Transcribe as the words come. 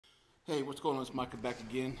Hey, what's going on? It's Micah back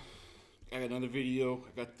again. I got another video. I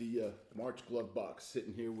got the March Glovebox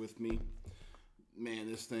sitting here with me.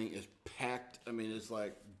 Man, this thing is packed. I mean, it's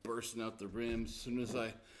like bursting out the rims. As soon as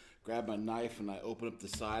I grab my knife and I open up the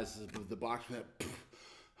sides of the box,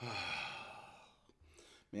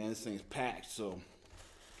 man, this thing is packed. So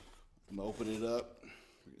I'm gonna open it up.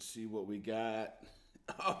 We can see what we got.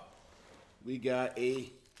 Oh, we got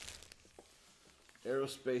a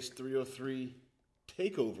Aerospace 303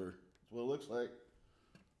 TakeOver. That's what it looks like.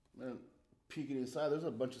 Man, peeking inside, there's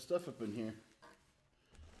a bunch of stuff up in here.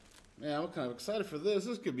 Man, I'm kind of excited for this.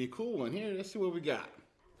 This could be a cool one here. Let's see what we got.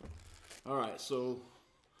 All right, so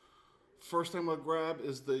first thing I'm gonna grab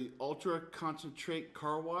is the Ultra Concentrate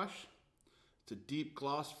Car Wash. It's a deep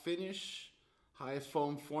gloss finish, high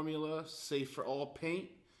foam formula, safe for all paint.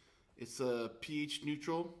 It's a pH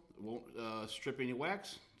neutral. It won't strip any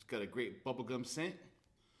wax. It's got a great bubblegum scent.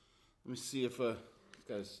 Let me see if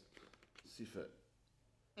guys, see if it.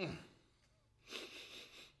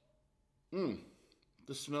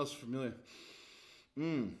 This smells familiar.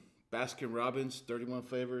 Baskin Robbins 31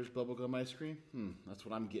 flavors bubblegum ice cream. That's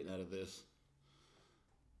what I'm getting out of this.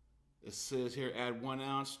 It says here add 1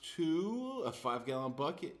 ounce to a 5-gallon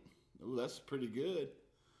bucket. Ooh, that's pretty good.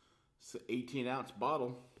 It's an 18-ounce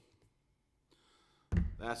bottle.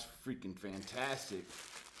 That's freaking fantastic.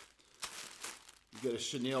 You got a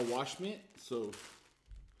Chanel wash mitt, so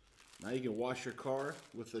now you can wash your car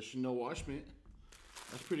with a Chanel wash mitt.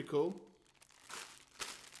 That's pretty cool.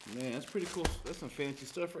 Man, that's pretty cool. That's some fancy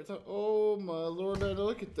stuff right there. Oh my lord,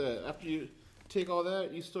 look at that. After you take all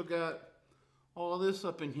that, you still got all this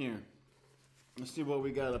up in here. Let's see what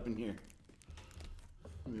we got up in here.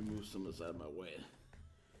 Let me move some of this out of my way.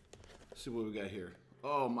 Let's see what we got here.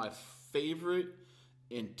 Oh, my favorite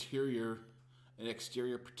interior and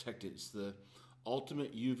exterior protectants. The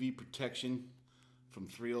Ultimate UV Protection from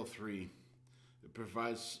 303. It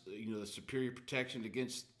provides, the superior protection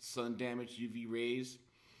against sun damage UV rays.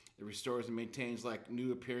 It restores and maintains like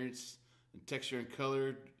new appearance and texture and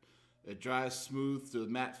color. It dries smooth to a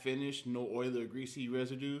matte finish, no oily or greasy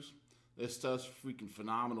residues. This stuff's freaking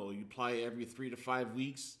phenomenal. You apply it every 3 to 5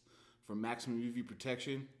 weeks for maximum UV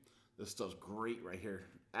protection. This stuff's great right here.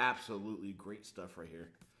 Absolutely great stuff right here.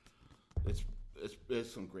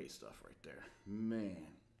 It's some great stuff right there. Man.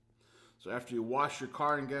 So after you wash your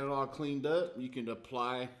car and get it all cleaned up, you can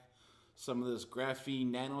apply some of this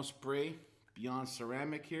graphene nano spray beyond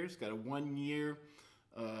ceramic here. It's got a 1 year,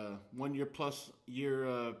 1 year plus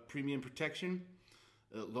year premium protection.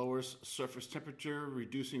 It lowers surface temperature,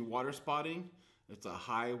 reducing water spotting. It's a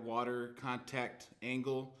high water contact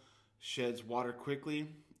angle, sheds water quickly,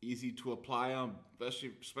 easy to apply on,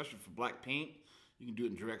 especially for black paint. You can do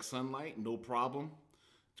it in direct sunlight, no problem.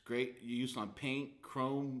 It's great use on paint,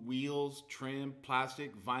 chrome, wheels, trim,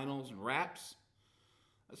 plastic, vinyls, and wraps.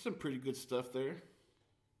 That's some pretty good stuff there.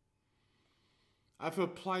 I've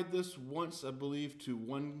applied this once, I believe, to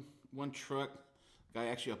one truck. The guy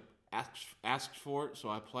actually asked for it, so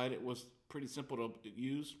I applied it. It was pretty simple to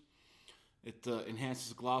use. It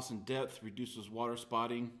enhances gloss and depth, reduces water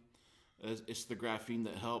spotting. It's the graphene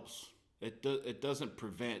that helps. It doesn't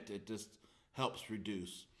prevent, it just helps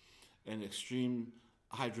reduce. And extreme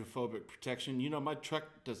hydrophobic protection. My truck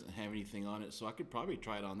doesn't have anything on it, so I could probably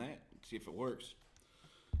try it on that and see if it works.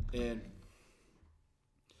 And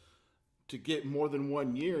to get more than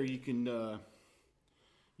 1 year, you can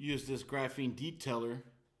use this graphene detailer.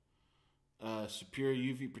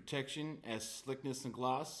 Superior UV protection as slickness and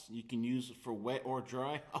gloss. You can use it for wet or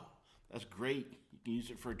dry. Oh, that's great. You can use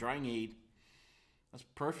it for a drying aid. That's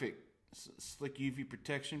perfect. Slick UV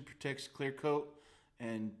protection protects clear coat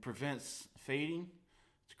and prevents fading.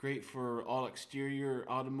 It's great for all exterior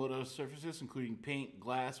automotive surfaces, including paint,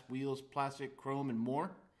 glass, wheels, plastic, chrome, and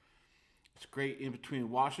more. It's great in between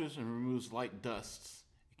washes and removes light dusts.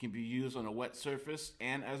 It can be used on a wet surface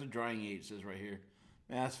and as a drying aid, it says right here.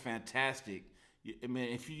 Man, that's fantastic.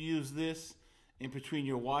 If you use this in between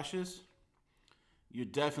your washes, you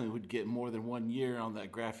definitely would get more than 1 year on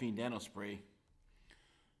that graphene nano spray.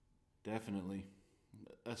 Definitely.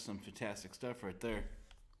 That's some fantastic stuff right there.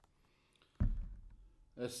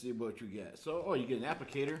 Let's see what you get. So, you get an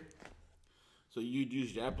applicator. So you'd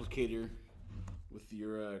use your applicator with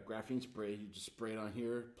your graphene spray. You just spray it on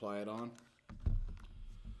here, apply it on.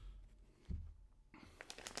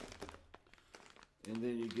 And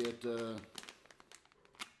then you get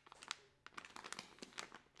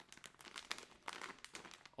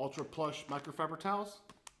Ultra Plush microfiber towels.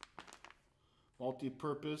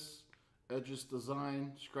 Multi-purpose, edges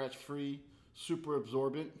design, scratch-free, super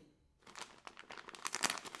absorbent.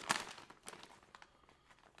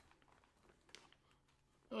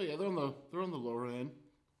 yeah, they're on the lower end.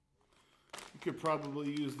 You could probably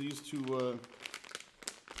use these to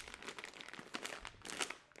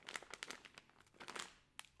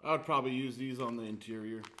I would probably use these on the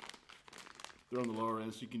interior. They're on the lower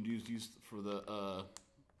end, so you can use these for the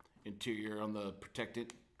interior on the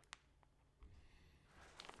protectant.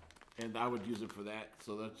 And I would use it for that.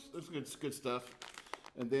 So that's good stuff.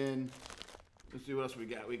 And then let's see what else we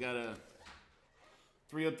got. We got a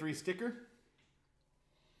 303 sticker.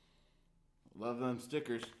 Love them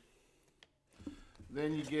stickers.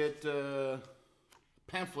 Then you get a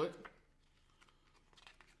pamphlet.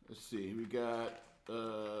 Let's see. We got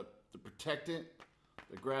the protectant,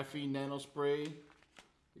 the graphene nano spray.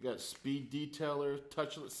 We got speed detailer,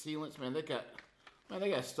 touchless sealants. Man, they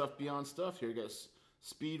got stuff beyond stuff here. You got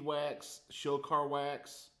speed wax, show car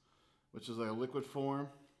wax, which is like a liquid form.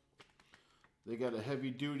 They got a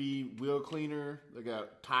heavy duty wheel cleaner. They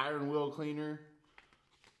got tire and wheel cleaner,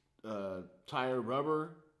 tire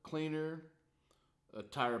rubber cleaner, a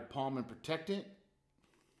tire palm and protectant,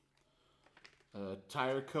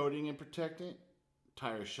 tire coating and protectant,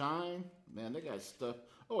 tire shine. Man, they got stuff.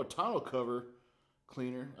 Oh, a tonneau cover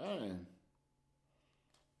cleaner. Man,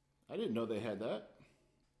 I didn't know they had that.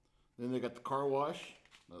 Then they got the car wash.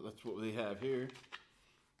 That's what they have here.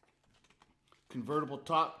 Convertible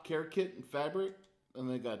top care kit and fabric. And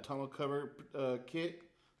they got a tonneau cover kit.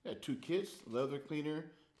 They got 2 kits. Leather cleaner,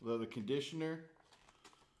 leather conditioner.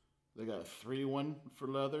 They got a 3-in-1 for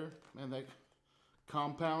leather. Man, they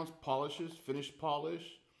compounds, polishes, finish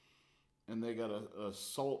polish. And they got a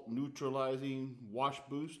salt neutralizing wash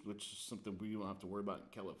boost, which is something we don't have to worry about in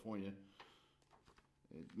California.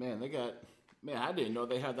 Man, I didn't know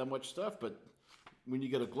they had that much stuff, but when you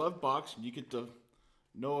get a glove box and you get to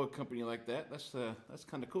know a company like that, that's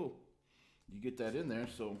kind of cool. You get that in there,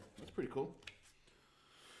 so that's pretty cool.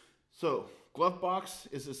 So, Glovebox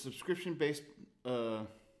is a subscription-based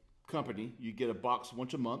company. You get a box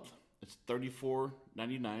once a month. It's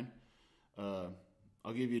 $34.99.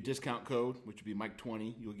 I'll give you a discount code, which would be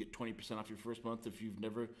Mike20. You'll get 20% off your first month. If you've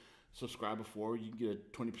never subscribed before, you can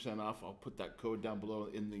get 20% off. I'll put that code down below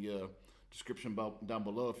in the description down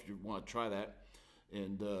below if you want to try that.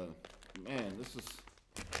 And man, this is,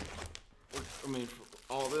 for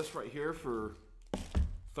all this right here for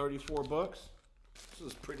 34 bucks. This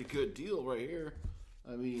is a pretty good deal right here.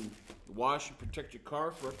 I mean, wash and protect your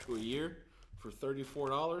car for up to a year for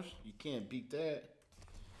 $34. You can't beat that.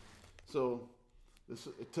 So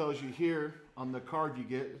it tells you here on the card you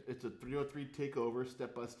get, it's a 303 TakeOver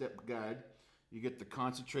step-by-step guide. You get the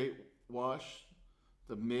concentrate wash,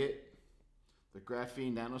 the mitt, the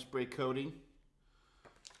graphene nanospray coating.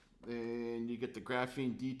 Then you get the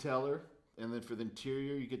graphene detailer. And then for the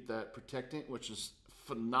interior, you get that protectant, which is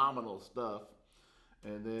phenomenal stuff.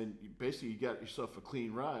 And then you got yourself a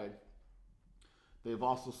clean ride. They've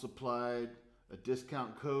also supplied a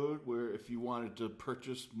discount code where if you wanted to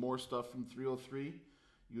purchase more stuff from 303,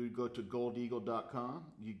 you would go to goldeagle.com.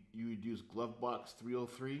 You would use Glovebox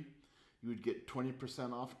 303. You would get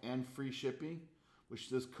 20% off and free shipping, which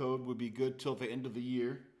this code would be good till the end of the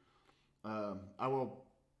year. I will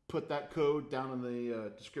put that code down in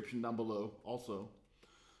the description down below also.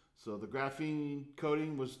 So the graphene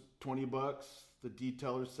coating was 20 bucks. The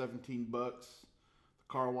detailer 17 bucks.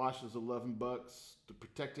 The car wash is 11 bucks. The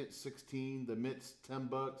protectant 16. The mitts 10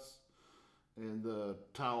 bucks. And the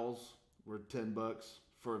towels were 10 bucks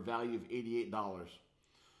for a value of $88.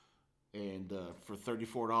 And for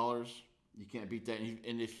 $34, you can't beat that.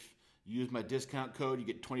 And if you use my discount code, you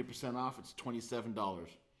get 20% off. It's $27.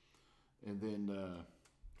 And then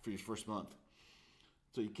for your first month.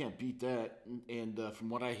 So you can't beat that. And from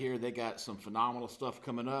what I hear, they got some phenomenal stuff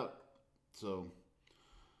coming up. So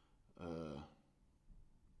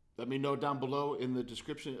let me know down below in the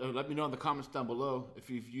description. Let me know in the comments down below if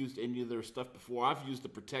you've used any of their stuff before. I've used the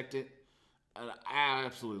protectant, and I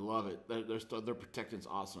absolutely love it. Their protectant's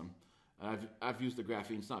awesome. I've used the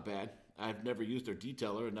graphene. It's not bad. I've never used their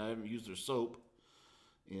detailer, and I haven't used their soap.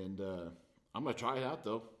 And I'm gonna try it out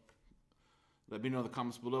though. Let me know in the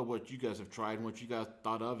comments below what you guys have tried and what you guys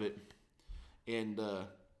thought of it. And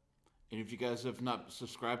if you guys have not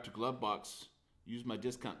subscribed to Glovebox, use my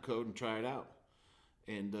discount code and try it out.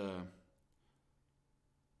 And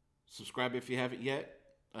subscribe if you haven't yet.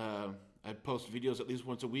 I post videos at least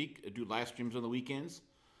once a week. I do live streams on the weekends.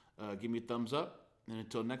 Give me a thumbs up. And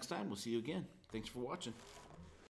until next time, we'll see you again. Thanks for watching.